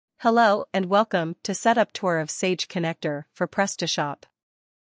Hello and welcome to Setup Tour of Sage Connector for Prestashop.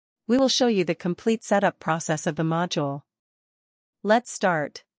 We will show you the complete setup process of the module. Let's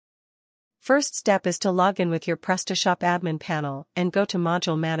start. First step is to log in with your Prestashop admin panel and go to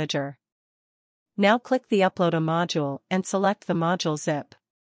Module Manager. Now click the Upload a Module and select the module zip.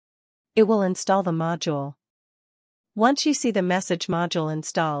 It will install the module. Once you see the message module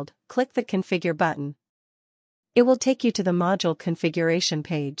installed, click the Configure button. It will take you to the module configuration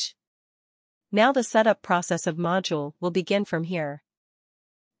page. Now the setup process of module will begin from here.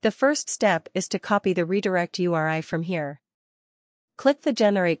 The first step is to copy the redirect URI from here. Click the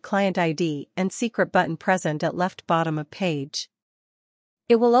Generate Client ID and Secret button present at left bottom of page.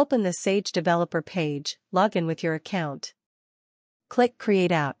 It will open the Sage Developer page. Log in with your account. Click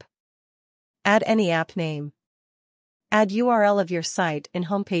Create App. Add any app name. Add URL of your site in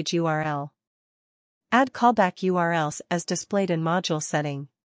homepage URL. Add callback URLs as displayed in module setting.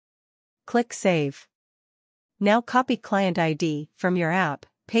 Click Save. Now copy client ID from your app,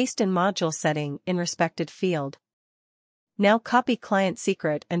 paste in module setting in respected field. Now copy client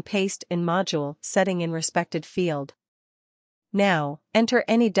secret and paste in module setting in respected field. Now, enter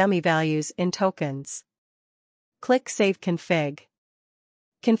any dummy values in tokens. Click Save Config.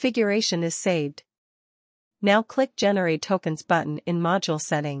 Configuration is saved. Now click Generate Tokens button in module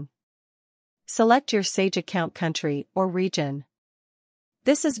setting. Select your Sage account country or region.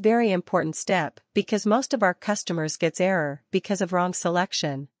 This is very important step because most of our customers gets error because of wrong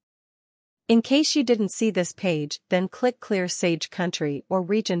selection. In case you didn't see this page, then click Clear Sage Country or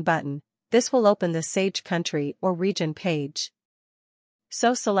Region button. This will open the Sage Country or Region page.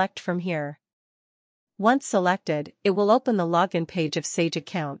 So select from here. Once selected, it will open the login page of Sage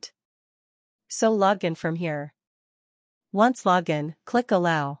account. So log in from here. Once login, click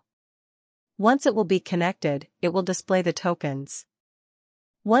Allow. Once it will be connected, it will display the tokens.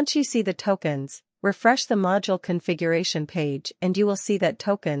 Once you see the tokens, refresh the module configuration page and you will see that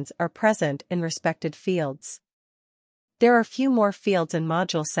tokens are present in respected fields. There are few more fields in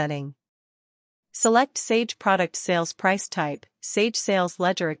module setting. Select Sage Product Sales Price Type, Sage Sales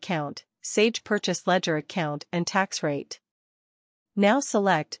Ledger Account, Sage Purchase Ledger Account and Tax Rate. Now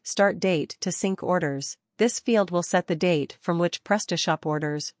select Start Date to sync orders. This field will set the date from which Prestashop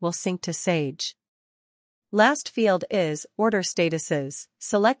orders will sync to Sage. Last field is Order Statuses.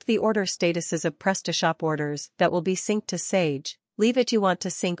 Select the order statuses of Prestashop orders that will be synced to Sage. Leave it you want to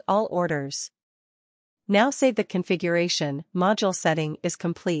sync all orders. Now save the configuration. Module setting is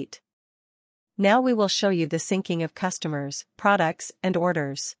complete. Now we will show you the syncing of customers, products, and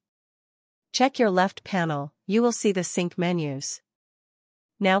orders. Check your left panel. You will see the sync menus.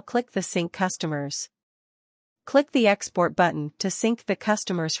 Now click the Sync Customers. Click the Export button to sync the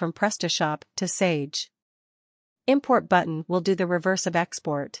customers from Prestashop to Sage. Import button will do the reverse of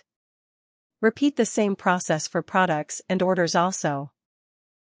export. Repeat the same process for products and orders also.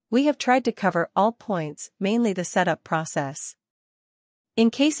 We have tried to cover all points, mainly the setup process. In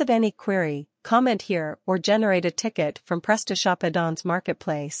case of any query, comment here or generate a ticket from Prestashop Add-ons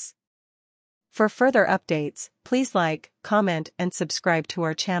Marketplace. For further updates, please like, comment and subscribe to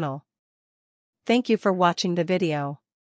our channel. Thank you for watching the video.